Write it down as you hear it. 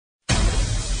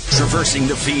Traversing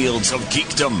the fields of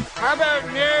geekdom. How about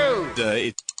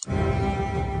new?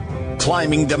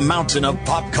 Climbing the mountain of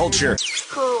pop culture.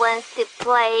 Who wants to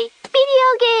play video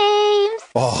games?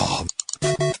 Oh.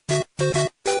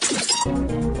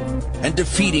 And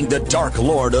defeating the dark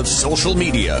lord of social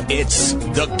media. It's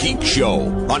The Geek Show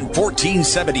on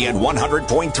 1470 and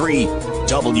 100.3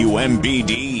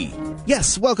 WMBD.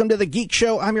 Yes, welcome to The Geek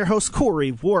Show. I'm your host,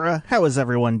 Corey Wara. How is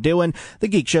everyone doing? The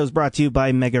Geek Show is brought to you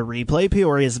by Mega Replay,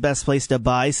 Peoria's best place to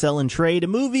buy, sell, and trade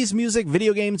movies, music,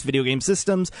 video games, video game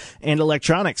systems, and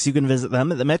electronics. You can visit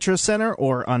them at the Metro Center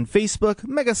or on Facebook.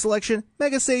 Mega Selection,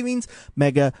 Mega Savings,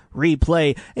 Mega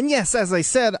Replay. And yes, as I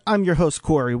said, I'm your host,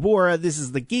 Corey Wara. This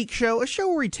is The Geek Show, a show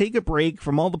where we take a break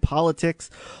from all the politics,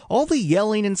 all the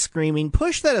yelling and screaming.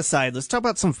 Push that aside. Let's talk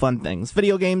about some fun things.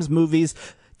 Video games, movies,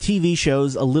 TV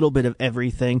shows, a little bit of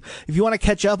everything. If you want to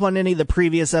catch up on any of the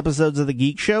previous episodes of The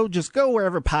Geek Show, just go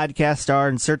wherever podcasts are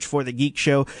and search for The Geek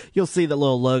Show. You'll see the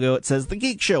little logo. It says The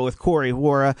Geek Show with Corey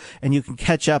Wara, and you can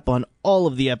catch up on all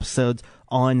of the episodes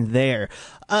on there.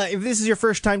 If this is your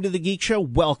first time to The Geek Show,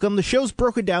 welcome. The show's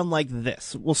broken down like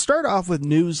this. We'll start off with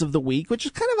news of the week, which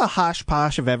is kind of a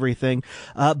hosh-posh of everything.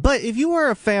 But if you are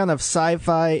a fan of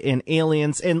sci-fi and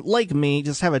aliens, and like me,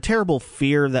 just have a terrible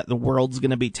fear that the world's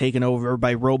going to be taken over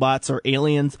by robots or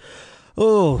aliens,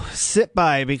 oh, sit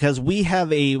by, because we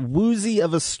have a woozy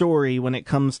of a story when it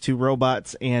comes to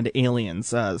robots and aliens.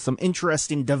 Some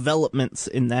interesting developments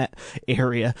in that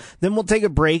area. Then we'll take a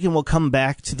break and we'll come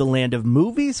back to the land of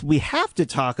movies. We have to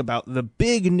talk about the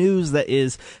big news that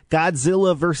is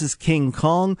Godzilla versus King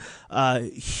Kong.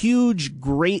 Huge,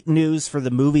 great news for the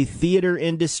movie theater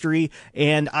industry.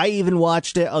 And I even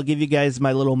watched it. I'll give you guys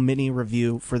my little mini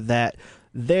review for that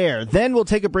there. Then we'll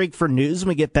take a break for news. When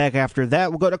we get back after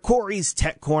that, we'll go to Corey's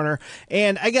Tech Corner.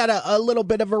 And I got a little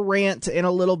bit of a rant and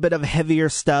a little bit of heavier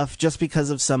stuff just because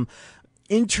of some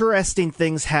interesting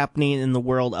things happening in the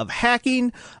world of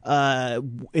hacking,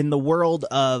 in the world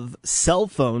of cell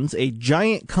phones. A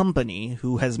giant company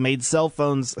who has made cell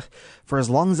phones for as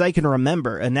long as I can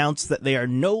remember announced that they are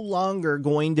no longer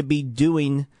going to be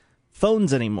doing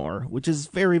phones anymore, which is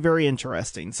very, very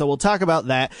interesting. So we'll talk about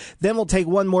that. Then we'll take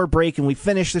one more break and we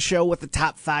finish the show with the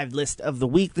top 5 list of the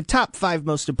week, the top 5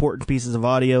 most important pieces of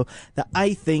audio that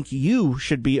I think you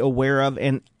should be aware of.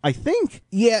 And I think,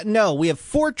 we have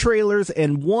 4 trailers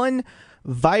and 1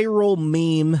 viral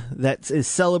meme that is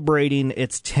celebrating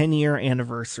its 10-year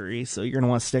anniversary. So you're going to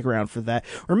want to stick around for that.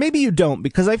 Or maybe you don't,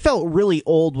 because I felt really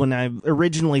old when I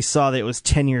originally saw that it was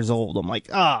 10 years old. I'm like,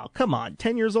 oh, come on,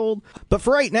 10 years old? But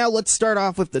for right now, let's start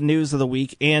off with the news of the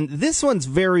week. And this one's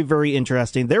very, very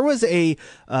interesting. There was a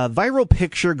viral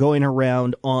picture going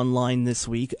around online this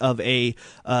week of a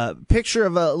picture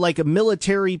of a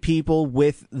military people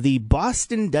with the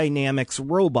Boston Dynamics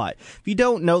robot. If you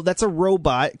don't know, that's a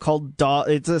robot called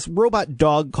It's a robot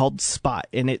dog called Spot,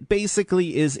 and it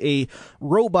basically is a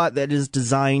robot that is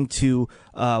designed to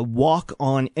walk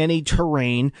on any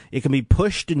terrain. It can be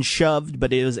pushed and shoved,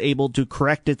 but it is able to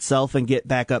correct itself and get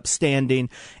back up standing,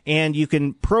 and you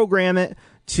can program it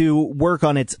to work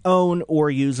on its own or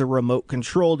use a remote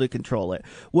control to control it.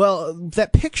 Well,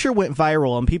 that picture went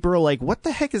viral and people were like, what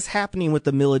the heck is happening with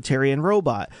the military and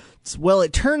robot? Well,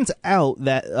 it turns out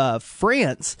that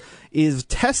France is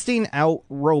testing out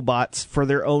robots for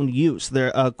their own use.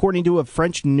 They're, according to a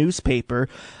French newspaper,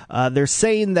 they're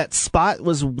saying that Spot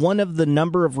was one of the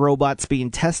number of robots being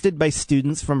tested by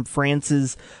students from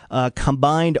France's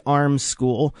combined arms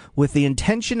school with the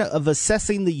intention of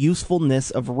assessing the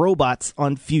usefulness of robots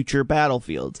on future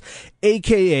battlefields,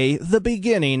 aka the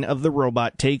beginning of the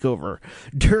robot takeover.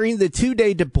 During the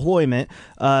 2-day deployment,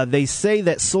 they say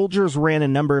that soldiers ran a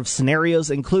number of scenarios,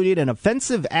 including an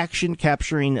offensive action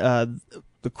capturing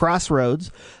the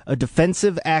crossroads, a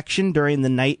defensive action during the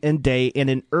night and day, and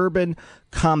an urban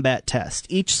combat test.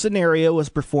 Each scenario was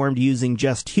performed using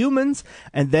just humans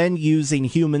and then using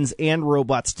humans and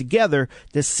robots together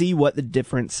to see what the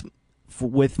difference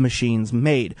with machines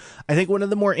made. I think one of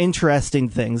the more interesting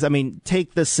things, I mean,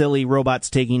 take the silly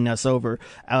robots taking us over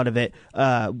out of it.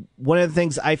 One of the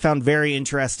things I found very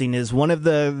interesting is one of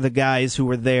the guys who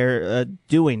were there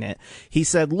doing it, he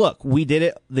said, look, we did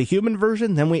it, the human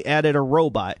version, then we added a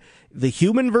robot. The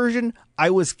human version, I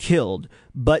was killed,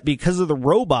 but because of the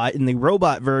robot, in the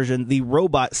robot version, the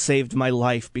robot saved my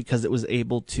life because it was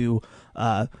able to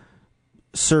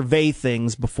survey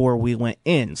things before we went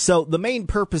in. So the main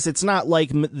purpose, it's not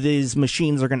like these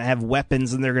machines are going to have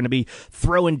weapons and they're going to be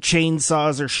throwing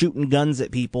chainsaws or shooting guns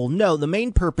at people. No, the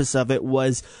main purpose of it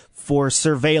was for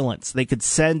surveillance. They could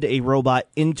send a robot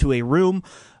into a room.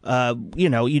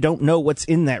 You don't know what's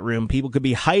in that room. People could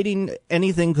be hiding.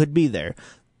 Anything could be there.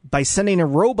 by sending a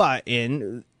robot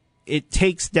in, it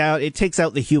takes out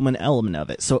the human element of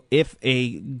it. So if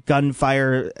a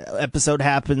gunfire episode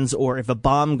happens or if a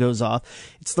bomb goes off,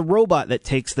 it's the robot that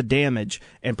takes the damage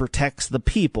and protects the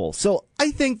people. So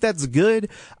I think that's good.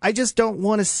 I just don't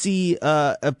want to see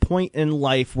a point in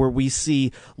life where we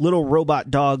see little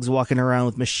robot dogs walking around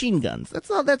with machine guns.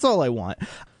 That's all I want.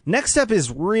 Next up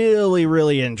is really,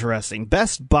 really interesting.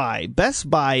 Best Buy. Best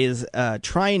Buy is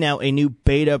trying out a new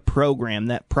beta program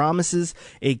that promises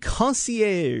a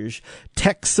concierge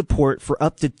tech support for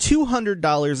up to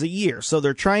 $200 a year. So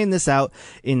they're trying this out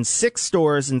in 6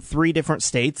 stores in 3 different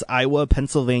states, Iowa,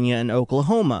 Pennsylvania, and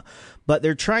Oklahoma. But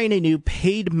they're trying a new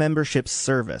paid membership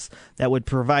service that would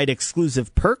provide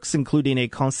exclusive perks, including a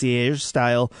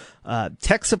concierge-style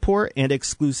tech support and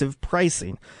exclusive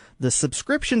pricing. The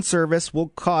subscription service will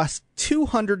cost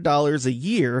 $200 a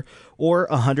year or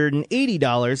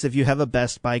 $180 if you have a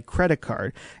Best Buy credit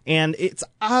card. And it's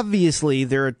obviously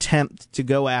their attempt to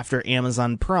go after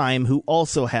Amazon Prime, who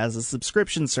also has a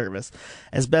subscription service,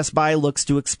 as Best Buy looks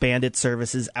to expand its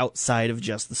services outside of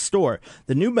just the store.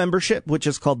 The new membership, which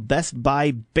is called Best Buy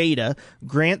Beta,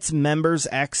 grants members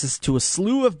access to a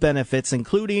slew of benefits,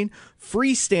 including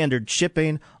free standard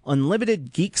shipping,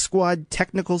 unlimited Geek Squad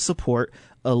technical support,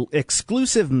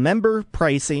 exclusive member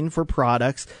pricing for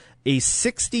products, a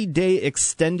 60-day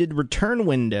extended return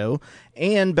window,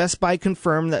 and Best Buy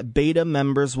confirmed that beta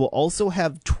members will also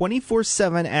have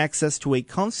 24/7 access to a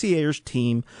concierge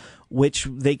team, which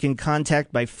they can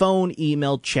contact by phone,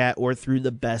 email, chat, or through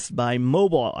the Best Buy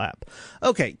mobile app.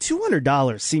 Okay,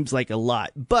 $200 seems like a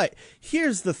lot, but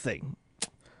here's the thing.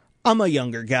 I'm a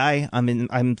younger guy.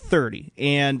 I'm 30.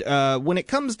 And when it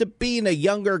comes to being a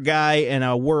younger guy in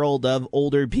a world of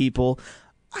older people,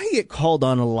 I get called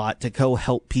on a lot to go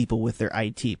help people with their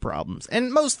IT problems.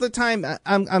 And most of the time,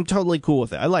 I'm totally cool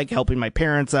with it. I like helping my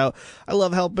parents out. I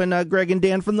love helping Greg and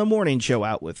Dan from the morning show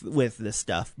out with this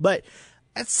stuff. But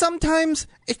sometimes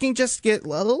it can just get a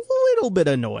little bit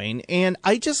annoying. And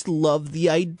I just love the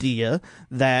idea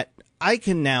that I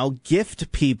can now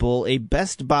gift people a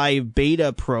Best Buy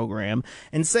beta program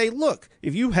and say, look,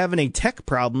 if you have any tech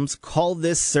problems, call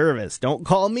this service. Don't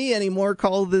call me anymore,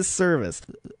 call this service.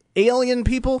 Alien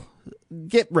people,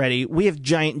 get ready. We have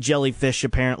giant jellyfish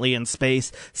apparently in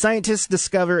space. Scientists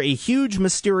discover a huge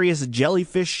mysterious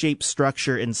jellyfish-shaped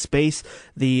structure in space.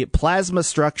 The plasma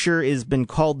structure has been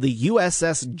called the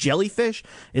USS Jellyfish.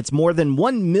 It's more than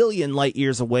 1 million light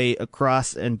years away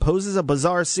across and poses a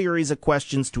bizarre series of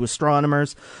questions to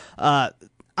astronomers.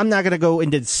 I'm not going to go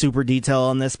into super detail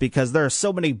on this because there are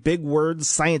so many big words,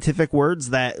 scientific words,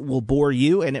 that will bore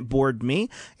you, and it bored me,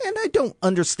 and I don't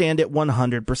understand it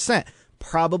 100%.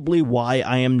 Probably why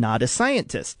I am not a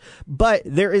scientist. But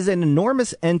there is an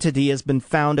enormous entity has been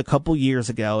found a couple years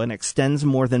ago and extends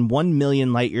more than 1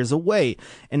 million light years away.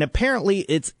 And apparently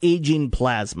it's aging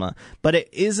plasma, but it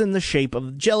is in the shape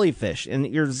of jellyfish.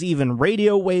 And there's even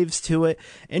radio waves to it.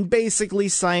 And basically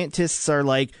scientists are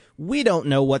like, we don't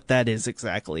know what that is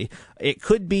exactly. It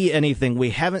could be anything. We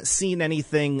haven't seen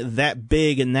anything that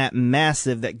big and that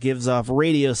massive that gives off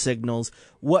radio signals.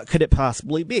 What could it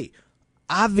possibly be?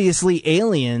 Obviously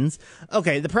aliens.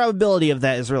 Okay, the probability of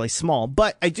that is really small,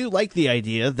 but I do like the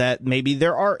idea that maybe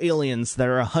there are aliens that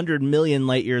are 100 million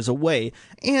light years away,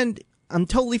 and I'm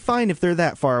totally fine if they're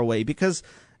that far away, because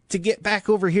to get back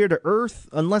over here to Earth,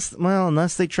 unless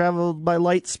they travel by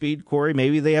light speed, Corey,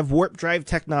 maybe they have warp drive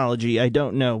technology, I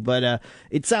don't know, but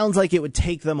it sounds like it would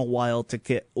take them a while to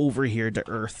get over here to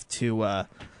Earth to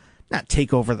not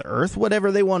take over the Earth,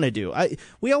 whatever they want to do.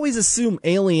 We always assume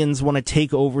aliens want to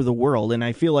take over the world, and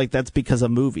I feel like that's because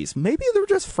of movies. Maybe they're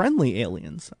just friendly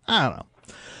aliens. I don't know.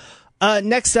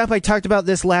 Next up, I talked about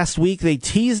this last week. They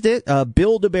teased it.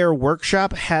 Build-A-Bear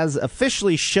Workshop has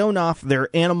officially shown off their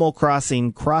Animal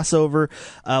Crossing crossover.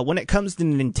 When it comes to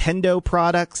Nintendo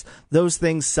products, those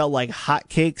things sell like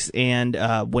hotcakes,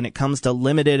 and when it comes to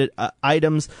limited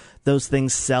items, those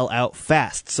things sell out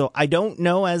fast. So I don't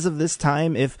know as of this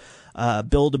time if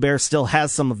Build-A-Bear still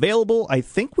has some available. I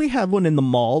think we have one in the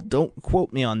mall. Don't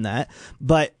quote me on that.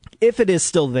 But if it is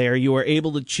still there, you are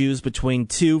able to choose between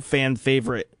 2 fan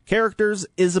favorite characters,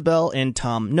 Isabelle and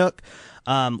Tom Nook.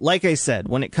 Like I said,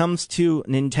 when it comes to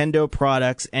Nintendo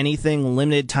products, anything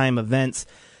limited time events,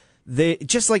 they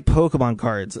just like Pokemon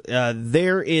cards.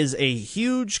 There is a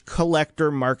huge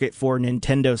collector market for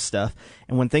Nintendo stuff,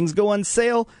 and when things go on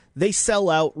sale, they sell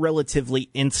out relatively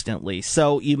instantly.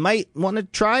 So you might want to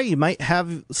try. You might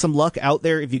have some luck out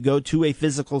there if you go to a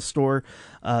physical store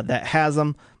that has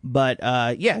them. But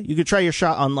yeah, you could try your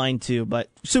shot online too. But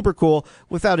super cool.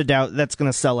 Without a doubt, that's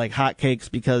going to sell like hotcakes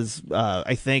because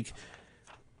I think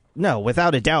no,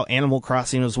 without a doubt, Animal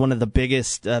Crossing was one of the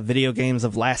biggest video games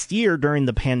of last year during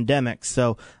the pandemic,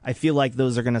 so I feel like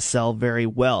those are going to sell very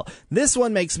well. This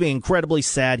one makes me incredibly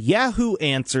sad. Yahoo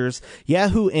Answers.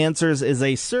 Yahoo Answers is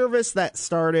a service that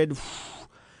started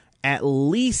at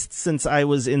least since I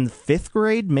was in 5th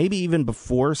grade, maybe even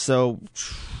before, so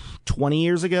 20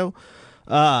 years ago.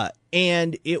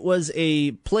 And it was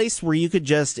a place where you could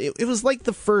just, it was like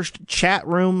the first chat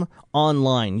room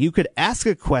online. You could ask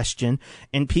a question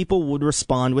and people would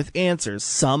respond with answers.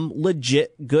 Some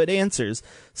legit good answers.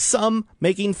 Some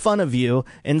making fun of you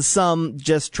and some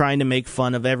just trying to make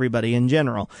fun of everybody in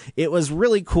general. It was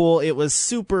really cool. It was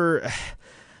super...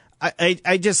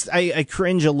 I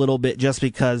cringe a little bit just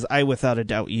because I without a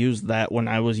doubt used that when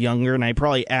I was younger and I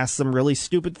probably asked some really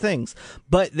stupid things.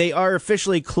 But they are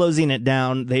officially closing it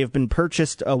down. They have been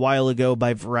purchased a while ago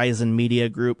by Verizon Media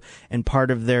Group, and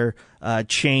part of their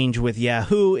change with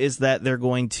Yahoo is that they're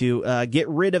going to get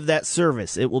rid of that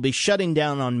service. It will be shutting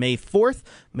down on May 4th.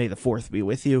 May the 4th be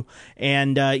with you.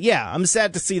 And yeah, I'm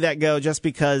sad to see that go just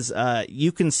because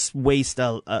you can waste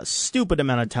a stupid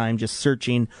amount of time just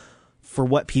searching for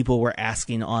what people were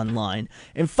asking online.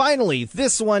 And finally,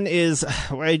 this one is,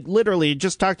 I literally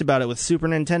just talked about it with Super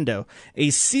Nintendo, a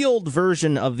sealed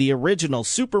version of the original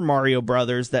Super Mario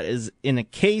Brothers that is in a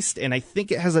case, and I think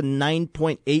it has a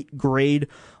 9.8 grade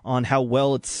on how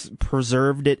well it's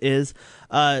preserved it is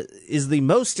the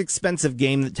most expensive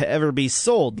game to ever be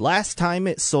sold. Last time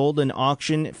it sold an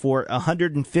auction for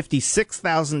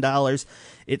 $156,000.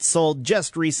 It sold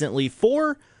just recently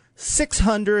for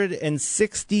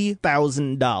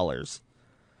 $660,000.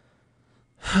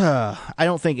 I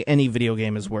don't think any video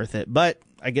game is worth it, but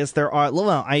I guess there are. Well,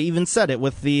 I even said it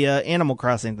with the Animal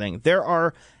Crossing thing. There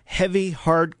are heavy,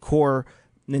 hardcore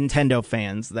Nintendo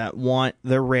fans that want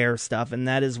the rare stuff, and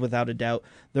that is without a doubt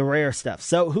the rare stuff.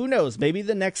 So who knows? Maybe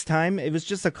the next time, it was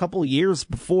just a couple years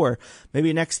before,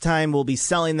 maybe next time we'll be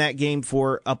selling that game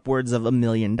for upwards of $1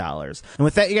 million. And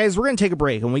with that, you guys, we're going to take a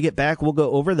break. When we get back, we'll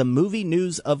go over the movie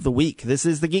news of the week. This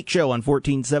is the Geek Show on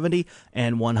 1470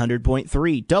 and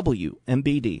 100.3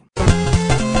 WMBD.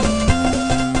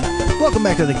 Welcome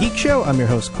back to the Geek Show. I'm your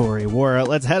host, Corey Wara.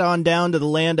 Let's head on down to the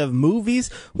land of movies.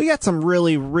 We got some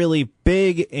really, really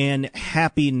big and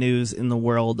happy news in the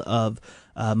world of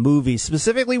movies,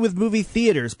 specifically with movie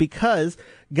theaters, because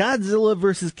Godzilla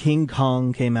vs. King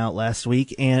Kong came out last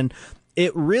week, and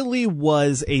it really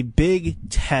was a big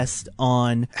test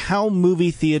on how movie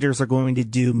theaters are going to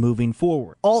do moving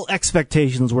forward. All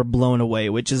expectations were blown away,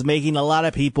 which is making a lot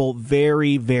of people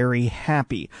very, very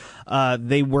happy.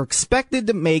 They were expected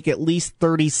to make at least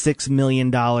 $36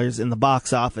 million in the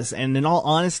box office, and in all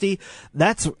honesty,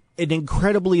 that's an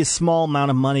incredibly small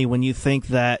amount of money when you think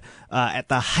that at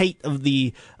the height of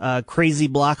the crazy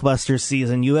blockbuster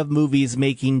season, you have movies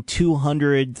making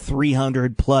 $200,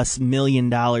 $300 plus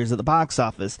million at the box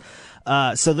office.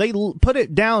 So they put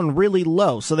it down really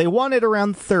low. So they wanted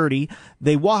around 30.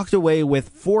 They walked away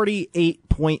with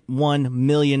 $48.1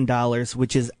 million,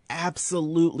 which is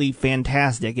absolutely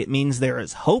fantastic. It means there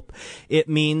is hope. It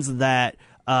means that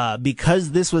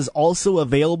because this was also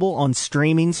available on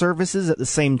streaming services at the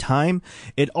same time,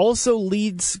 it also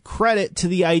leads credit to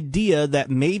the idea that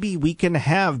maybe we can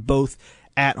have both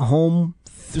at home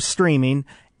streaming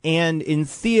and in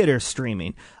theater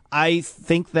streaming. I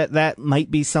think that that might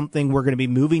be something we're going to be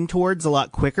moving towards a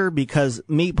lot quicker, because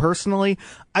me personally,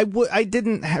 I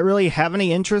didn't really have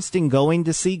any interest in going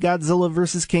to see Godzilla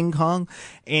vs. King Kong,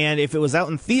 and if it was out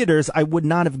in theaters, I would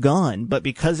not have gone. But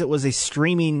because it was a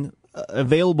streaming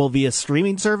available via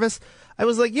streaming service, I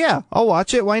was like, yeah, I'll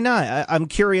watch it. Why not? I'm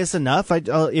curious enough.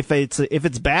 If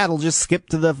it's bad, I'll just skip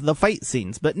to the fight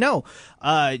scenes. But no,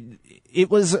 it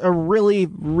was a really,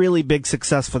 really big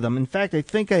success for them. In fact, I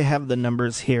think I have the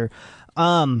numbers here.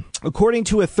 According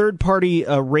to a third-party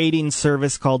rating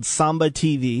service called Samba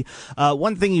TV,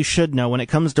 one thing you should know when it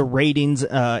comes to ratings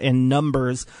and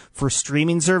numbers for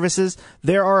streaming services,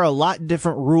 there are a lot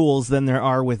different rules than there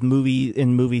are with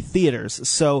movie theaters.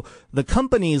 So the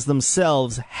companies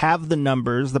themselves have the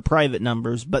numbers, the private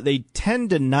numbers, but they tend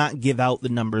to not give out the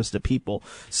numbers to people.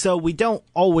 So we don't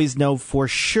always know for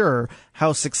sure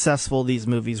how successful these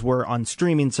movies were on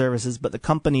streaming services, but the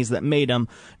companies that made them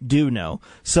do know.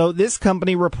 So this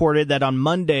company reported that on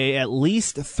Monday, at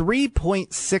least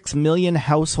 3.6 million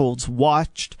households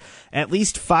watched at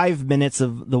least 5 minutes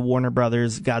of the Warner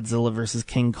Brothers Godzilla vs.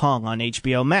 King Kong on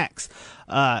HBO Max.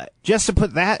 Just to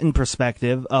put that in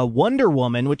perspective, Wonder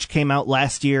Woman, which came out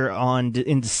last year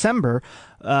in December,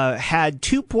 had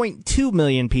 2.2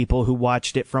 million people who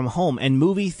watched it from home, and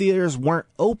movie theaters weren't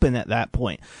open at that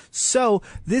point. So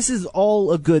this is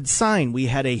all a good sign. We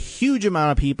had a huge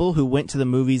amount of people who went to the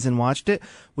movies and watched it.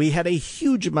 We had a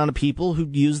huge amount of people who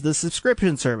used the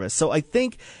subscription service. So I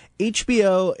think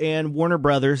HBO and Warner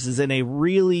Brothers is in a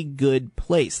really good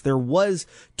place. There was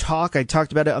talk, I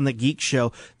talked about it on the Geek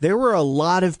Show, there were a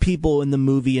lot of people in the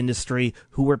movie industry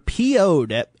who were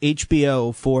PO'd at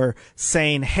HBO for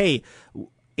saying, hey,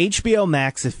 HBO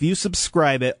Max, if you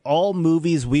subscribe it, all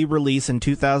movies we release in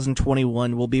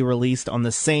 2021 will be released on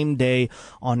the same day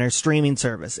on our streaming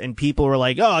service. And people were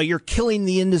like, oh, you're killing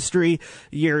the industry.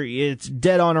 It's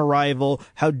dead on arrival.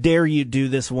 How dare you do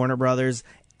this, Warner Brothers?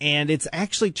 And it's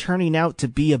actually turning out to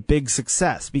be a big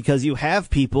success because you have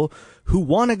people who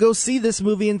want to go see this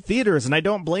movie in theaters, and I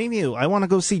don't blame you. I want to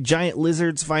go see giant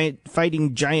lizards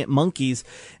fighting giant monkeys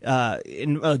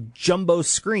in a jumbo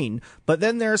screen. But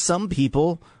then there are some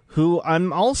people who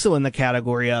I'm also in the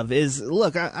category of is,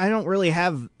 look, I don't really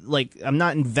have, I'm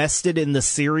not invested in the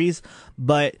series,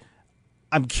 but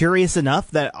I'm curious enough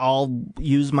that I'll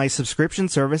use my subscription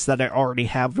service that I already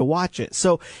have to watch it.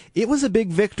 So it was a big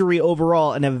victory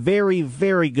overall and a very,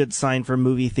 very good sign for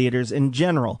movie theaters in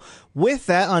general. With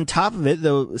that, on top of it,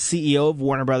 the CEO of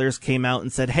Warner Brothers came out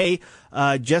and said, hey,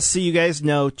 just so you guys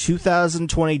know,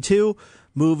 2022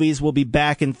 movies will be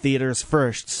back in theaters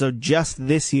first. So just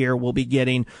this year, we'll be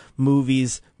getting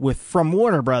movies from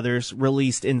Warner Brothers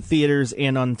released in theaters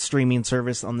and on streaming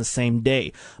service on the same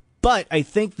day. But I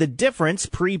think the difference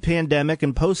pre-pandemic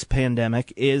and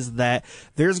post-pandemic is that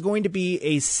there's going to be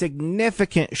a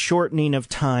significant shortening of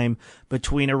time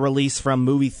between a release from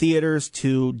movie theaters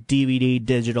to DVD,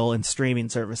 digital, and streaming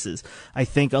services. I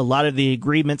think a lot of the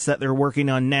agreements that they're working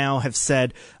on now have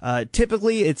said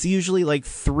typically it's usually like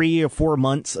 3 or 4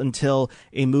 months until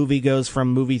a movie goes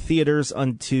from movie theaters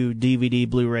onto DVD,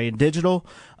 Blu-ray, and digital.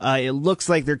 It looks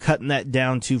like they're cutting that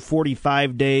down to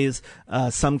 45 days.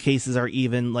 Some cases are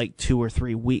even like 2 or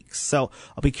 3 weeks. So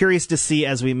I'll be curious to see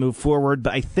as we move forward.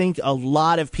 But I think a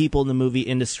lot of people in the movie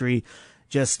industry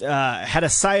just had a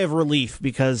sigh of relief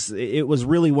because it was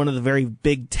really one of the very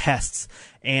big tests.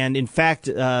 And in fact,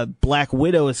 Black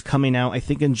Widow is coming out, I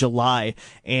think, in July,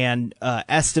 and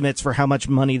estimates for how much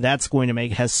money that's going to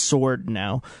make has soared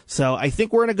now. So I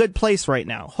think we're in a good place right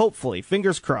now. Hopefully,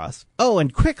 fingers crossed. Oh,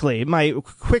 and quickly, my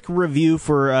quick review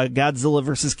for Godzilla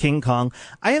vs. King Kong.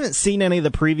 I haven't seen any of the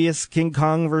previous King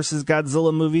Kong vs.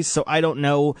 Godzilla movies, so I don't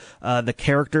know the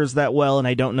characters that well, and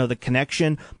I don't know the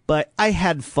connection. But I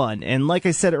had fun. And like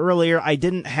I said earlier, I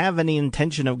didn't have any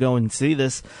intention of going to see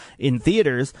this in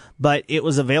theaters, but it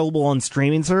was available on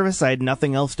streaming service. I had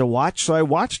nothing else to watch, so I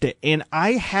watched it, and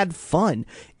I had fun.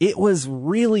 It was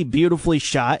really beautifully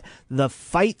shot. The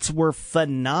fights were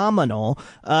phenomenal.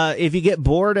 If you get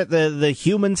bored at the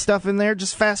human stuff in there,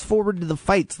 just fast forward to the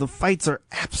fights. The fights are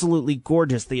absolutely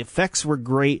gorgeous. The effects were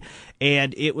great,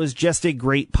 and it was just a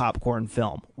great popcorn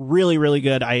film. Really, really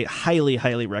good. I highly,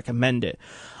 highly recommend it.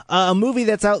 A movie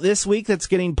that's out this week that's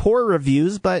getting poor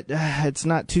reviews, but it's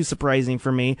not too surprising for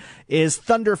me, is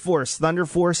Thunder Force. Thunder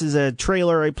Force is a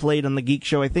trailer I played on the Geek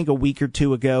Show, I think a week or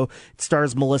two ago. It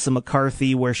stars Melissa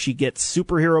McCarthy, where she gets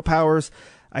superhero powers.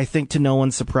 I think to no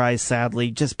one's surprise,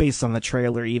 sadly, just based on the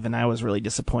trailer, even I was really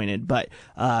disappointed. But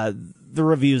the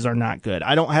reviews are not good.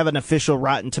 I don't have an official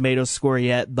Rotten Tomatoes score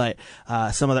yet, but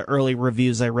some of the early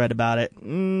reviews I read about it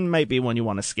might be one you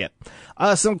want to skip.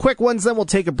 Some quick ones, then we'll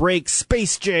take a break.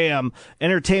 Space Jam.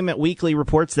 Entertainment Weekly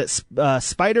reports that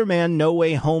Spider-Man No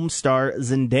Way Home star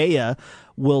Zendaya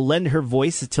will lend her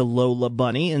voice to Lola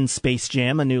Bunny in Space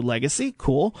Jam: A New Legacy.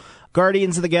 Cool.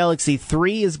 Guardians of the Galaxy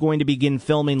 3 is going to begin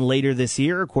filming later this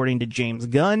year, according to James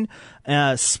Gunn.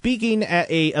 Speaking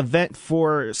at a event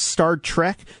for Star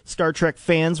Trek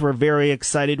fans were very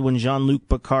excited when Jean-Luc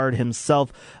Picard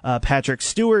himself, Patrick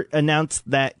Stewart, announced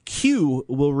that Q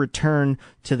will return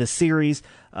to the series.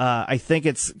 I think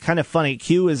it's kind of funny.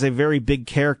 Q is a very big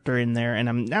character in there, and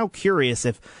I'm now curious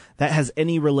if that has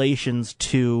any relations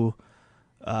to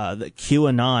the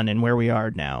QAnon and where we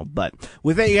are now. But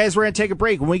with that, you guys, we're going to take a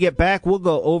break. When we get back, we'll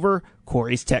go over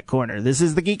Corey's Tech Corner. This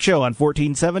is the Geek Show on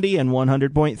 1470 and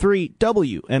 100.3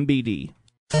 WMBD.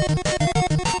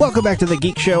 Welcome back to the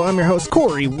Geek Show. I'm your host,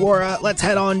 Corey Wara. Let's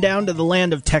head on down to the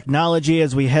land of technology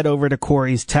as we head over to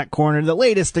Corey's Tech Corner, the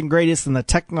latest and greatest in the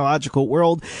technological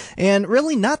world, and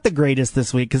really not the greatest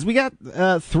this week because we got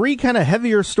three kind of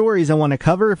heavier stories I want to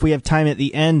cover. If we have time at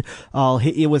the end, I'll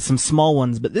hit you with some small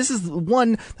ones, but this is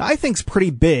one that I think is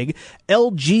pretty big.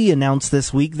 LG announced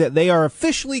this week that they are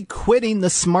officially quitting the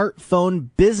smartphone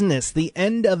business, the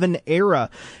end of an era.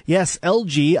 Yes,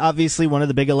 LG, obviously one of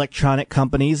the big electronic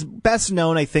companies, best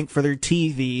known, I think, for their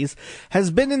TVs, has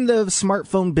been in the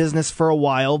smartphone business for a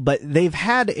while, but they've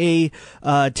had a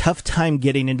tough time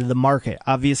getting into the market.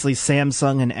 Obviously,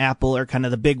 Samsung and Apple are kind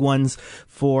of the big ones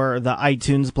for the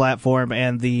iTunes platform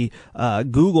and the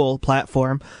Google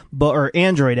platform, or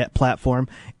Android platform.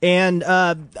 And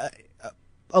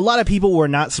a lot of people were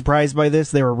not surprised by this.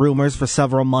 There were rumors for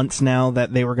several months now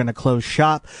that they were going to close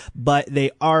shop, but they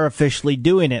are officially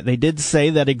doing it. They did say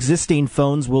that existing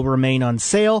phones will remain on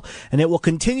sale, and it will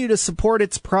continue to support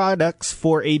its products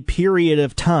for a period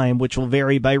of time, which will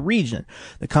vary by region.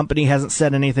 The company hasn't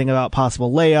said anything about possible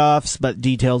layoffs, but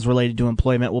details related to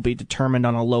employment will be determined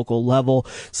on a local level.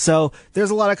 So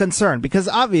there's a lot of concern because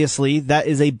obviously that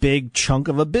is a big chunk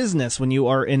of a business. When you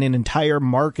are in an entire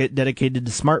market dedicated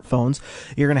to smartphones,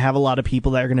 you're going to have a lot of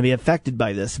people that are going to be affected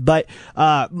by this. But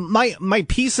my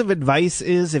piece of advice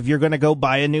is if you're going to go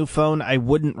buy a new phone, I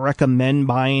wouldn't recommend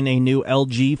buying a new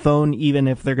LG phone, even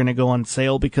if they're going to go on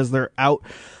sale because they're out.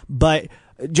 But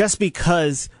just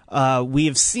because we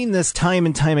have seen this time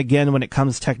and time again when it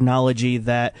comes to technology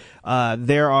that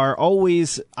there are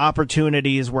always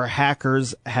opportunities where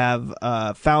hackers have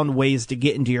found ways to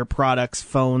get into your products,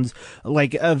 phones,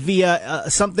 like via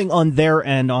something on their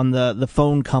end, on the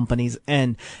phone company's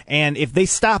end. And if they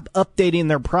stop updating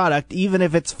their product, even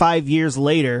if it's 5 years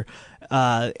later,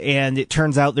 and it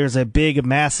turns out there's a big,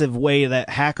 massive way that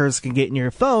hackers can get in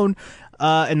your phone,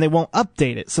 and they won't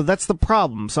update it. So that's the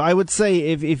problem. So I would say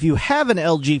if you have an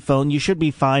LG phone, you should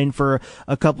be fine for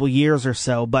a couple years or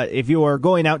so. But if you are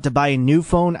going out to buy a new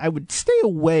phone, I would stay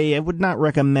away. I would not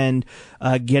recommend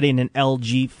getting an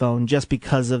LG phone just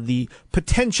because of the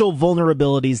potential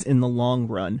vulnerabilities in the long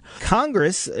run.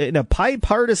 Congress, in a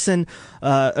bipartisan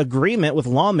agreement with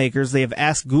lawmakers, they have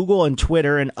asked Google and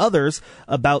Twitter and others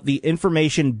about the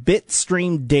information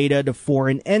bitstream data to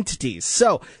foreign entities.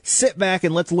 So sit back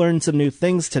and let's learn some new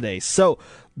things today. So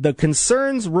the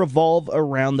concerns revolve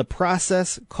around the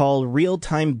process called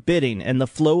real-time bidding and the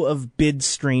flow of bid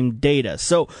stream data.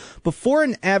 So before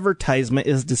an advertisement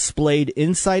is displayed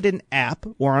inside an app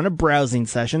or on a browsing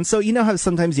session, so you know how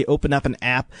sometimes you open up an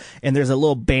app and there's a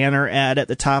little banner ad at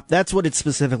the top? That's what it's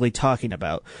specifically talking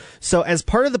about. So as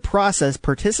part of the process,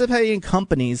 participating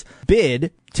companies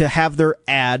bid to have their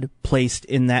ad placed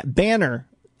in that banner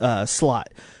slot.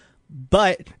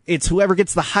 But it's whoever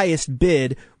gets the highest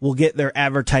bid will get their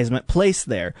advertisement placed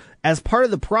there. As part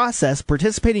of the process,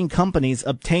 participating companies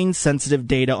obtain sensitive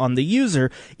data on the user,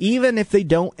 even if they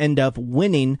don't end up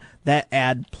winning that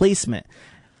ad placement.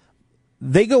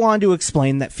 They go on to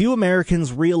explain that few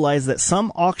Americans realize that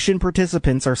some auction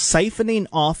participants are siphoning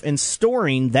off and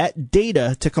storing that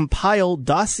data to compile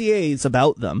dossiers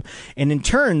about them. And in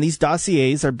turn, these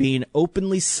dossiers are being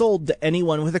openly sold to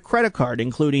anyone with a credit card,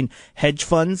 including hedge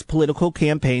funds, political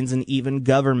campaigns, and even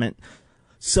government.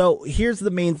 So here's the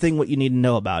main thing what you need to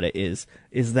know about it is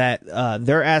that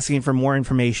they're asking for more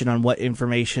information on what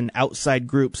information outside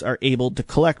groups are able to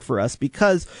collect for us,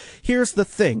 because here's the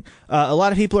thing. A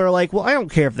lot of people are like, well, I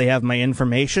don't care if they have my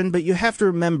information, but you have to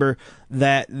remember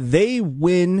that they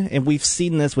win, and we've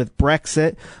seen this with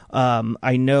Brexit.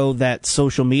 I know that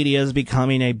social media is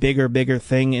becoming a bigger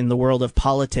thing in the world of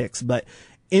politics, but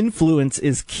influence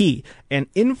is key, and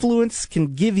influence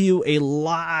can give you a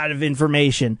lot of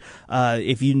information.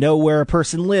 If you know where a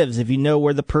person lives, if you know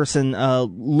where the person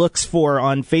looks for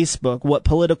on Facebook, what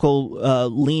political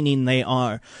leaning they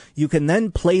are, you can then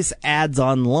place ads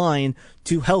online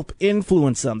to help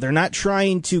influence them. They're not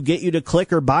trying to get you to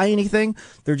click or buy anything.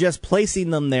 They're just placing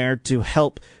them there to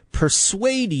help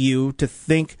persuade you to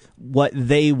think what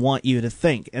they want you to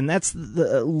think. And that's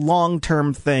the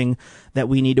long-term thing that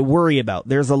we need to worry about.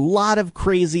 There's a lot of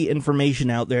crazy information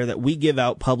out there that we give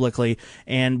out publicly,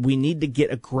 and we need to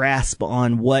get a grasp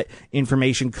on what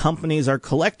information companies are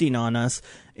collecting on us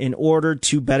in order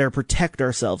to better protect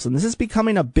ourselves. And this is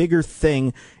becoming a bigger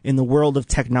thing in the world of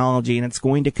technology, and it's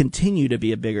going to continue to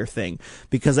be a bigger thing.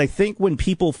 Because I think when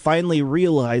people finally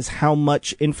realize how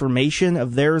much information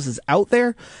of theirs is out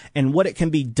there and what it can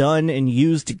be done and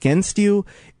used against against you,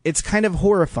 it's kind of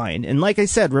horrifying. And like I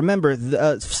said,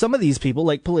 remember, some of these people,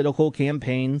 like political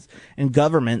campaigns and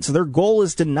governments, their goal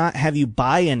is to not have you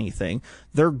buy anything.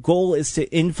 Their goal is to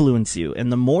influence you.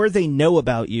 And the more they know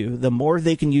about you, the more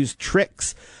they can use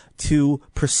tricks to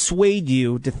persuade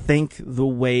you to think the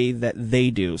way that they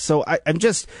do. So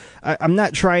I'm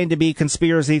not trying to be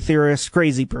conspiracy theorist,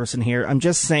 crazy person here. I'm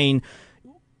just saying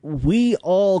we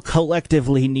all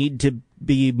collectively need to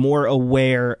be more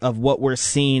aware of what we're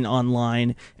seeing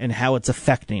online and how it's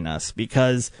affecting us,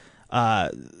 because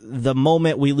the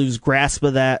moment we lose grasp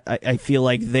of that, I feel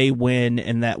like they win,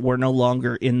 and that we're no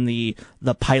longer in the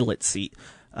pilot seat,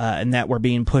 and that we're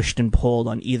being pushed and pulled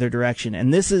on either direction.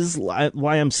 And this is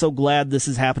why I'm so glad this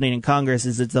is happening in Congress,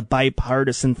 is it's a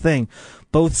bipartisan thing.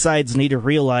 Both sides need to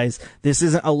realize this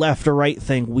isn't a left or right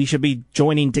thing. We should be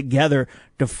joining together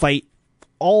to fight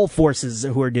all forces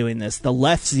who are doing this. The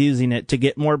left's using it to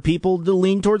get more people to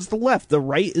lean towards the left. The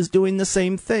right is doing the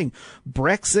same thing.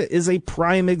 Brexit is a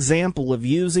prime example of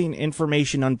using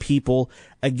information on people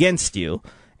against you.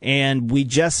 And we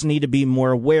just need to be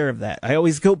more aware of that. I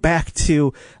always go back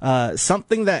to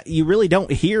something that you really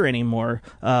don't hear anymore.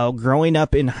 Growing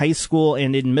up in high school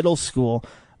and in middle school,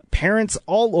 parents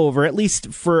all over, at least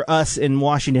for us in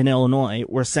Washington, Illinois,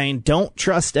 were saying, don't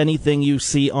trust anything you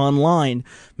see online.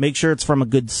 Make sure it's from a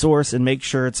good source, and make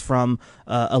sure it's from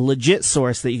a legit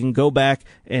source that you can go back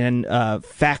and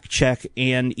fact check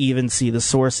and even see the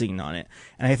sourcing on it.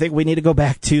 And I think we need to go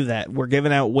back to that. We're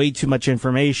giving out way too much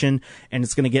information, and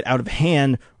it's going to get out of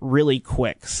hand really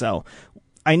quick. So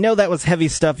I know that was heavy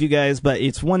stuff, you guys, but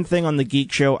it's one thing on the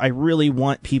Geek Show I really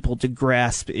want people to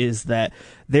grasp, is that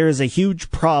there is a huge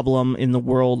problem in the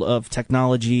world of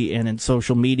technology and in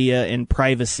social media and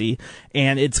privacy,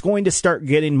 and it's going to start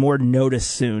getting more notice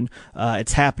soon.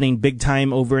 It's happening big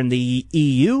time over in the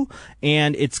EU,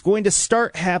 and it's going to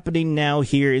start happening now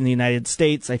here in the United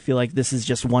States. I feel like this is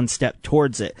just one step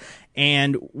towards it,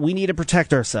 and we need to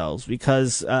protect ourselves,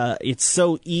 because it's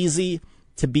so easy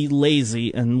to be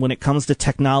lazy, and when it comes to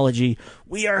technology,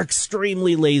 we are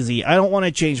extremely lazy. I don't want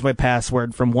to change my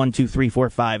password from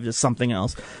 12345 to something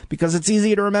else, because it's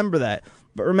easy to remember that.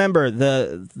 But remember,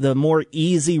 the more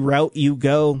easy route you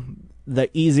go,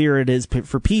 the easier it is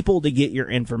for people to get your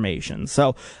information.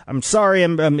 So I'm sorry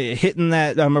I'm hitting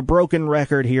that. I'm a broken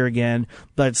record here again,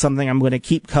 but it's something I'm going to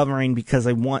keep covering, because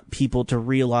I want people to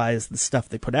realize the stuff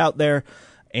they put out there,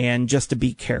 and just to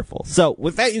be careful. So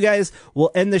with that, you guys,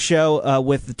 we'll end the show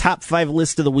with the top 5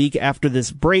 list of the week after this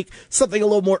break. Something a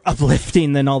little more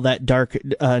uplifting than all that dark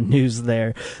news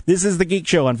there. This is the Geek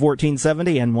Show on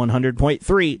 1470 and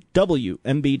 100.3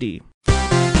 WMBD.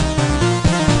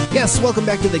 Yes, welcome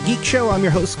back to the Geek Show. I'm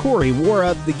your host, Corey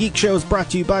Wara. The Geek Show is brought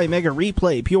to you by Mega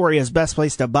Replay, Peoria's best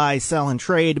place to buy, sell, and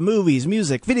trade movies,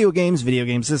 music, video games, video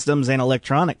game systems, and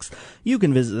electronics. You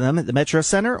can visit them at the Metro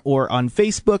Center or on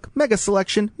Facebook. Mega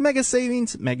Selection, Mega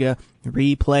Savings, Mega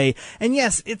Replay. And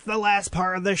yes, it's the last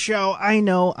part of the show. I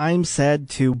know, I'm sad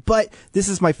too, but this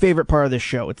is my favorite part of the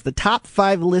show. It's the top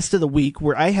 5 list of the week,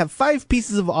 where I have 5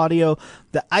 pieces of audio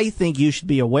that I think you should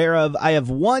be aware of. I have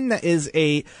one that is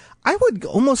I would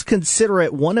almost consider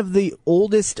it one of the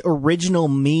oldest original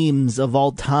memes of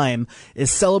all time,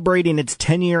 is celebrating its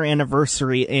 10-year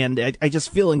anniversary, and I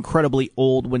just feel incredibly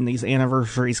old when these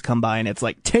anniversaries come by, and it's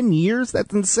like 10 years?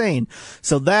 That's insane.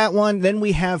 So that one, then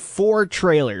we have 4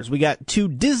 trailers. We got 2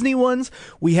 Disney ones,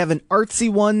 we have an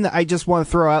artsy one that I just want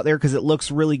to throw out there because it looks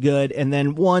really good, and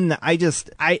then one that I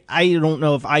don't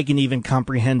know if I can even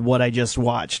comprehend what I just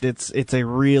watched. It's a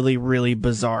really, really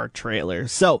bizarre trailer.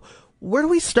 So, where do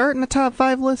we start in the top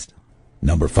 5 list?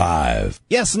 Number 5.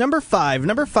 Yes, number 5.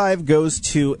 Number 5 goes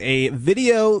to a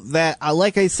video that,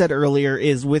 like I said earlier,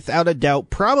 is without a doubt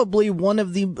probably one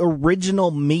of the original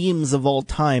memes of all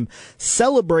time,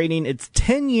 celebrating its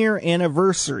 10-year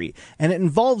anniversary, and it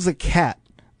involves a cat.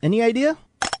 Any idea?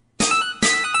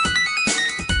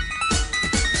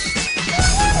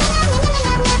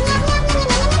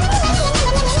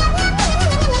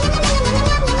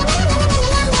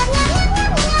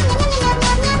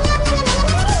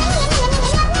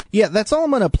 Yeah, that's all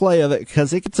I'm going to play of it,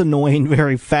 because it gets annoying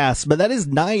very fast, but that is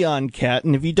Nyan Cat,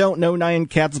 and if you don't know, Nyan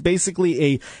Cat's basically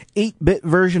a 8-bit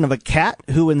version of a cat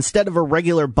who, instead of a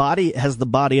regular body, has the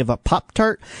body of a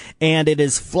Pop-Tart, and it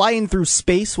is flying through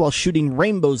space while shooting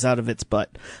rainbows out of its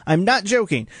butt. I'm not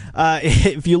joking.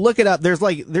 If you look it up,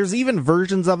 there's even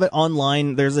versions of it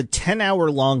online. There's a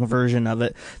 10-hour long version of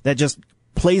it that just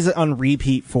plays it on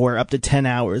repeat for up to 10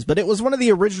 hours. But it was one of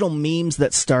the original memes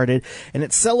that started, and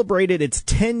it celebrated its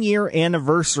 10-year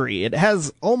anniversary. It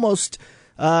has almost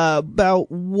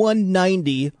about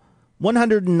 190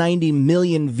 190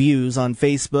 million views on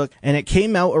Facebook, and it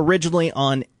came out originally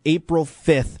on April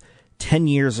 5th, 10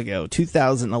 years ago,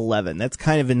 2011. That's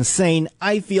kind of insane.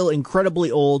 I feel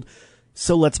incredibly old,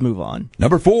 so let's move on.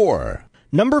 Number 4.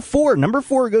 Number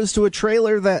four goes to a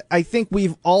trailer that I think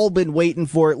we've all been waiting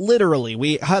for. Literally,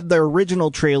 we had the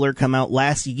original trailer come out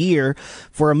last year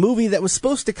for a movie that was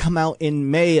supposed to come out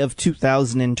in May of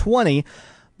 2020.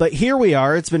 But here we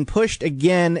are. It's been pushed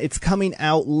again. It's coming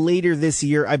out later this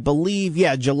year, I believe.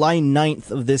 Yeah, July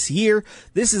 9th of this year.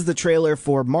 This is the trailer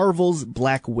for Marvel's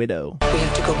Black Widow. We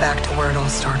have to go back to where it all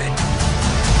started.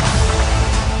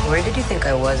 Where did you think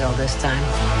I was all this time?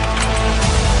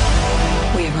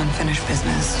 We have unfinished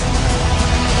business.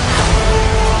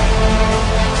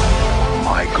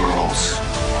 My girls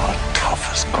are the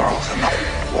toughest girls in the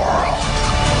world.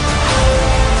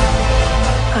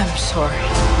 I'm sorry.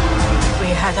 We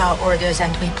had our orders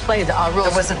and we played our rules.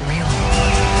 It wasn't real.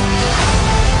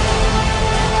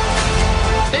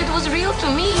 It was real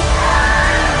to me.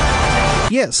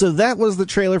 Yeah, so that was the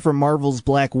trailer for Marvel's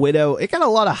Black Widow. It got a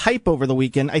lot of hype over the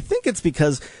weekend. I think it's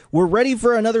because we're ready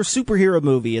for another superhero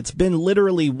movie. It's been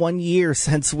literally 1 year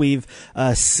since we've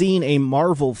seen a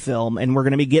Marvel film, and we're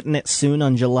going to be getting it soon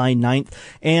on July 9th.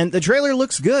 And the trailer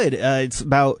looks good. It's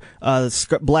about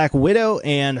Black Widow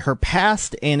and her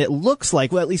past, and it looks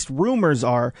like, well, at least rumors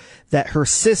are, that her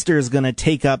sister is going to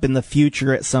take up in the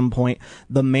future at some point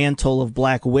the mantle of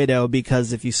Black Widow,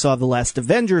 because if you saw the last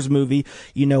Avengers movie,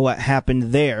 you know what happened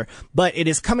there. But it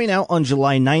is coming out on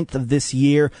July 9th of this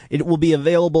year. It will be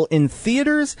available in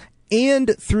theaters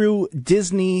and through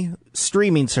Disney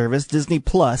streaming service, Disney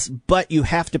Plus, but you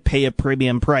have to pay a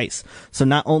premium price. So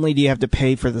not only do you have to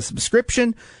pay for the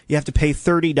subscription, you have to pay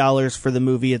 $30 for the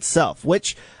movie itself,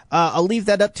 which I'll leave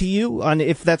that up to you on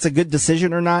if that's a good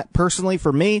decision or not. Personally,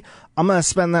 for me, I'm going to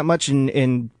spend that much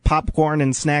in popcorn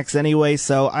and snacks anyway,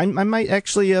 so I might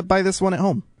actually buy this one at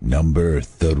home. Number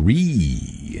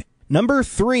 3. Number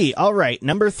 3. All right,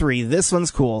 number 3. This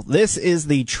one's cool. This is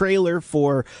the trailer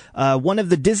for one of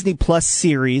the Disney Plus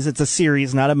series. It's a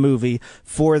series, not a movie,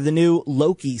 for the new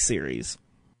Loki series.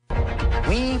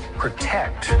 We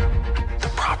protect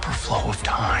the proper flow of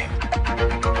time.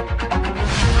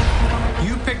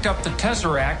 You picked up the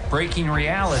Tesseract, breaking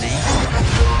reality.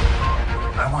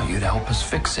 I want you to help us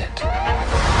fix it.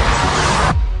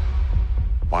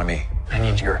 Why me? I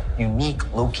need your unique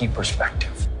Loki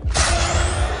perspective.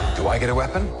 Do I get a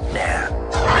weapon? Nah.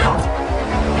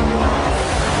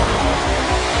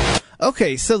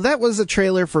 Okay, so that was a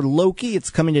trailer for Loki.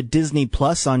 It's coming to Disney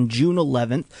Plus on June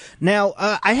 11th. Now,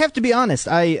 I have to be honest,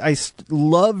 I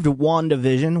loved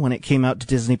WandaVision when it came out to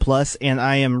Disney Plus, and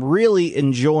I am really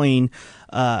enjoying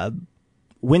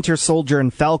Winter Soldier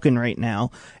and Falcon right now.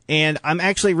 And I'm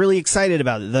actually really excited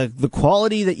about it. The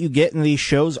quality that you get in these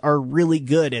shows are really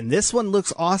good. And this one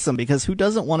looks awesome because who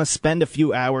doesn't want to spend a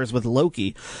few hours with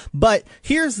Loki? But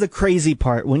here's the crazy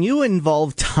part. When you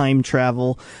involve time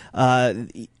travel,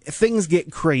 things get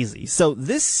crazy. So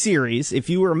this series, if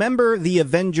you remember the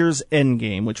Avengers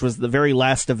Endgame, which was the very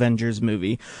last Avengers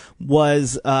movie,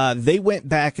 was they went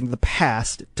back in the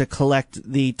past to collect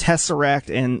the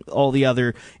Tesseract and all the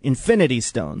other Infinity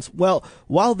Stones. Well,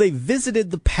 while they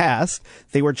visited the past,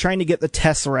 they were trying to get the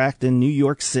Tesseract in New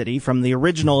York City from the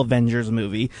original Avengers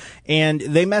movie, and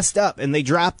they messed up and they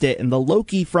dropped it, and the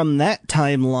Loki from that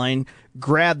timeline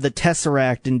grabbed the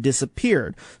Tesseract and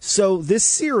disappeared. So this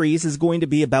series is going to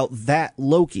be about that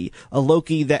Loki, a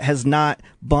Loki that has not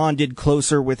bonded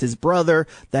closer with his brother,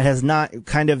 that has not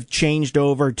kind of changed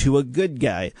over to a good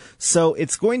guy. So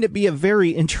it's going to be a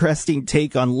very interesting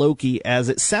take on Loki, as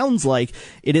it sounds like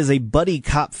it is a buddy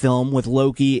cop film with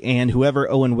Loki and whoever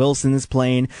Owen Wilson is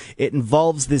playing. It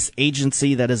involves this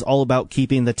agency that is all about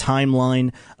keeping the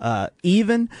timeline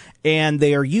even, and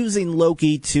they are using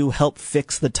Loki to help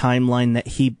fix the timeline that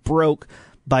he broke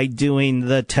by doing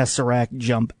the Tesseract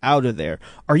jump out of there.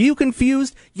 Are you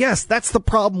confused? Yes, that's the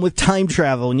problem with time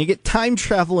travel. When you get time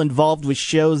travel involved with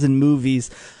shows and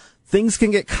movies, things can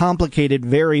get complicated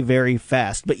very, very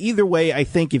fast. But either way, I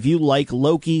think if you like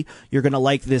Loki, you're going to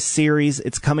like this series.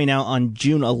 It's coming out on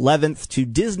June 11th to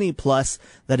Disney Plus.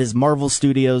 That is Marvel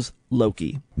Studios'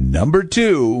 Loki. Number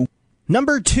 2.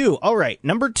 Number 2. All right.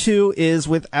 Number 2 is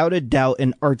without a doubt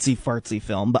an artsy-fartsy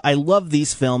film, but I love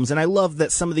these films, and I love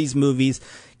that some of these movies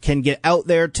can get out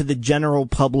there to the general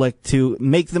public to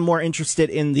make them more interested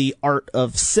in the art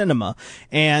of cinema.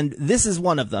 And this is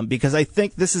one of them, because I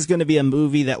think this is going to be a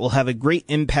movie that will have a great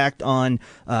impact on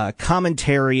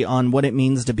commentary on what it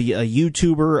means to be a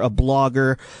YouTuber, a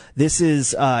blogger. This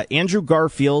is Andrew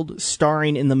Garfield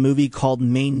starring in the movie called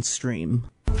Mainstream.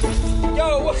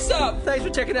 Yo, what's up? Did I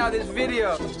Thanks for checking out this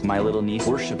video. My little niece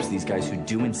worships these guys who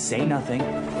do and say nothing.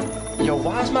 Yo,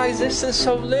 why is my existence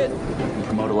so lit? And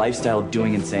promote a lifestyle of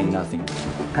doing and saying nothing.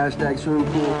 Hashtag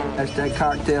swimming pool, hashtag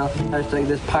cocktail, hashtag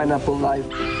this pineapple life.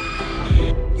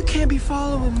 You can't be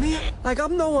following me like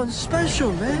I'm no one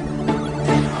special, man.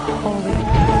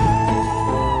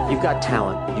 You've got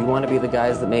talent. Do you want to be the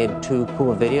guys that made 2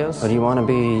 cool videos? Or do you want to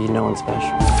be no one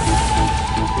special?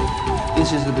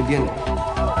 This is the beginning.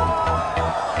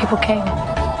 People came.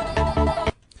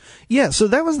 Yeah, so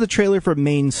that was the trailer for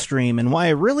Mainstream, and why I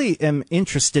really am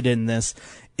interested in this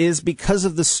is because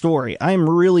of the story. I'm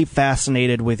really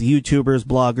fascinated with YouTubers,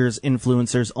 bloggers,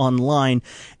 influencers online,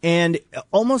 and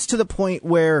almost to the point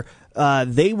where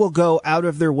they will go out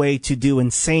of their way to do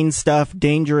insane stuff,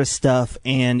 dangerous stuff,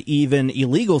 and even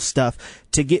illegal stuff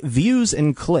to get views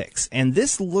and clicks. And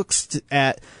this looks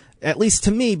at least to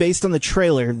me, based on the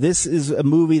trailer, this is a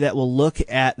movie that will look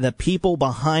at the people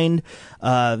behind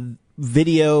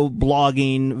video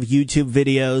blogging, YouTube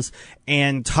videos,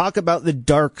 and talk about the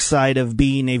dark side of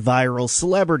being a viral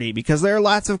celebrity, because there are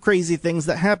lots of crazy things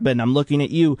that happen. I'm looking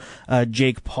at you,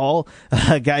 Jake Paul,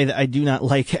 a guy that I do not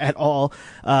like at all,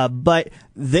 but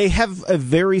they have a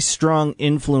very strong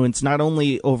influence not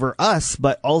only over us,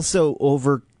 but also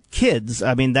over kids.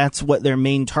 I mean, that's what their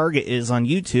main target is on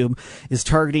YouTube, is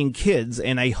targeting kids.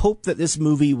 And I hope that this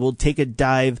movie will take a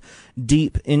dive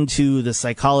deep into the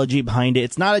psychology behind it.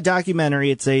 It's not a documentary.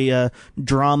 It's a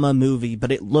drama movie,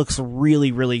 but it looks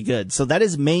really, really good. So that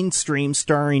is Mainstream,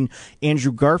 starring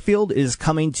Andrew Garfield, is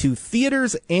coming to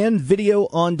theaters and video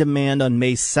on demand on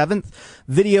May 7th.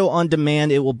 Video on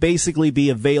demand, it will basically be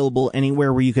available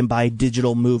anywhere where you can buy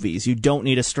digital movies. You don't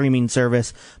need a streaming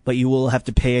service, but you will have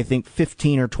to pay, I think,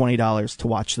 $15 or $20 to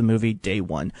watch the movie day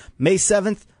one. May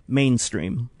 7th,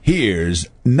 Mainstream. Here's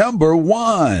number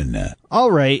 1.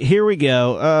 All right, here we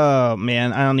go. Oh,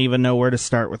 man, I don't even know where to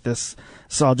start with this.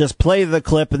 So I'll just play the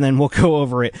clip and then we'll go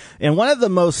over it. And one of the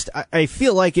most, I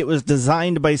feel like it was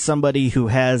designed by somebody who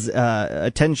has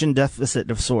attention deficit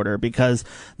disorder, because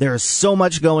there's so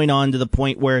much going on to the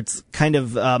point where it's kind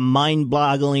of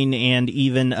mind-boggling and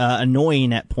even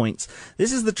annoying at points.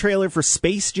 This is the trailer for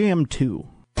Space Jam 2.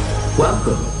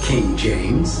 Welcome, King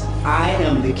James. I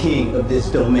am the king of this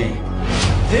domain.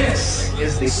 This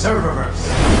is the serververse.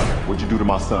 What'd you do to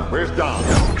my son? Where's Dom?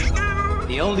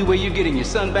 The only way you're getting your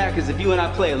son back is if you and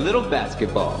I play a little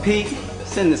basketball. Pete,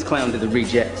 send this clown to the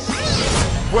rejects.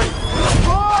 Wait.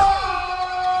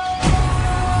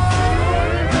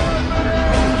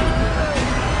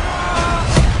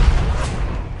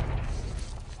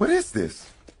 What is this?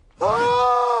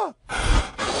 Ah!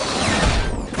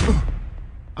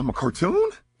 I'm a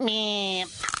cartoon?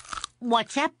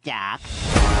 What's up, Doc?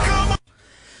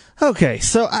 Okay,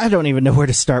 so I don't even know where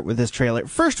to start with this trailer.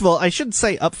 First of all, I should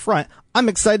say up front, I'm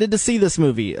excited to see this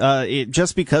movie,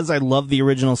 just because I love the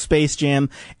original Space Jam,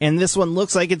 and this one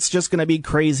looks like it's just gonna be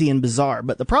crazy and bizarre.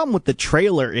 But the problem with the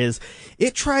trailer is,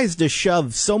 it tries to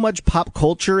shove so much pop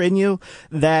culture in you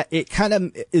that it kind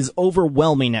of is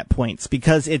overwhelming at points,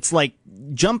 because it's like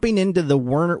jumping into the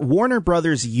Warner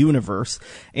Brothers universe,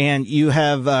 and you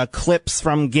have clips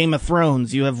from Game of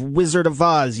Thrones, you have Wizard of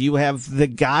Oz, you have the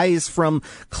guys from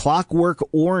Clockwork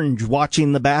Orange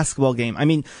watching the basketball game. I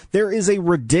mean, there is a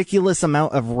ridiculous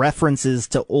amount of references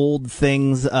to old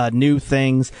things, new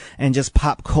things, and just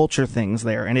pop culture things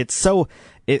there. And it's so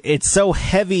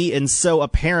heavy and so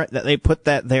apparent that they put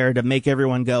that there to make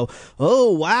everyone go,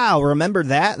 oh wow, remember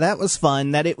that? That was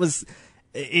fun.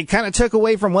 It kind of took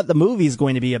away from what the movie is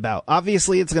going to be about.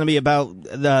 Obviously, it's going to be about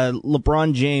the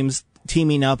LeBron James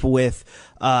teaming up with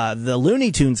the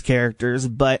Looney Tunes characters,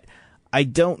 but I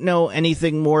don't know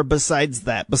anything more besides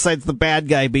that, besides the bad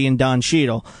guy being Don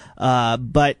Cheadle.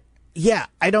 But yeah,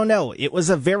 I don't know. It was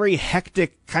a very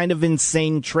hectic, kind of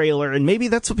insane trailer, and maybe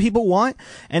that's what people want.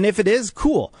 And if it is,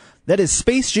 cool. That is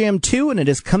Space Jam 2, and it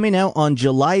is coming out on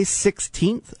July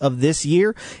 16th of this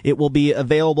year. It will be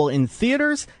available in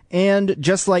theaters, and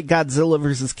just like Godzilla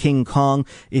vs. King Kong,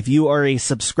 if you are a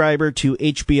subscriber to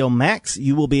HBO Max,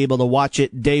 you will be able to watch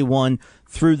it day one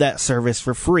through that service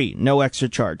for free. No extra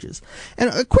charges. And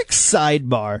a quick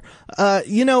sidebar. A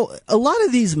lot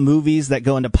of these movies that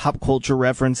go into pop culture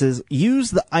references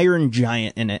use the Iron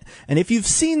Giant in it. And if you've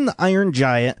seen the Iron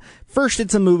Giant, first,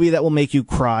 it's a movie that will make you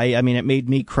cry. I mean, it made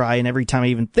me cry, and every time I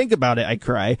even think about it, I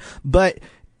cry. But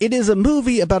it is a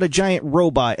movie about a giant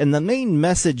robot, and the main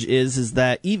message is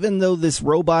that even though this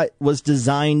robot was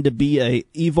designed to be a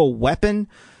evil weapon,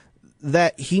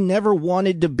 that he never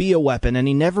wanted to be a weapon and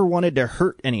he never wanted to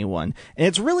hurt anyone. And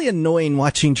it's really annoying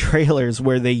watching trailers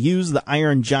where they use the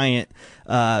Iron Giant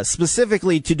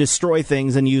specifically to destroy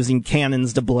things and using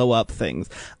cannons to blow up things.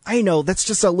 I know that's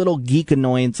just a little geek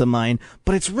annoyance of mine,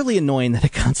 but it's really annoying that I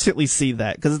constantly see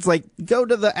that, because it's like, go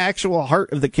to the actual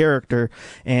heart of the character.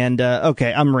 And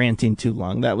okay, I'm ranting too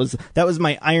long. That was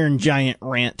my Iron Giant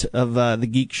rant of the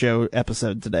Geek Show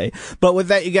episode today. But with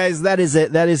that, you guys, that is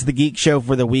it. That is the Geek Show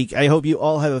for the week. I hope you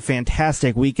all have a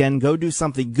fantastic weekend. Go do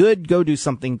something good. Go do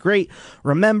something great.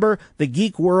 Remember, the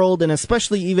geek world, and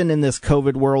especially even in this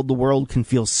COVID world, the world can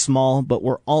feel small, but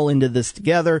we're all into this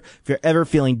together. If you're ever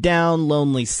feeling down,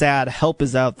 lonely, sad, help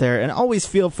is out there, and always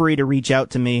feel free to reach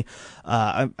out to me.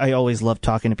 I always love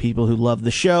talking to people who love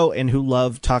the show and who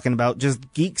love talking about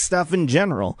just geek stuff in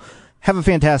general. Have a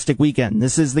fantastic weekend.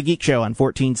 This is the Geek Show on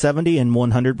 1470 and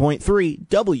 100.3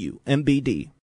 WMBD.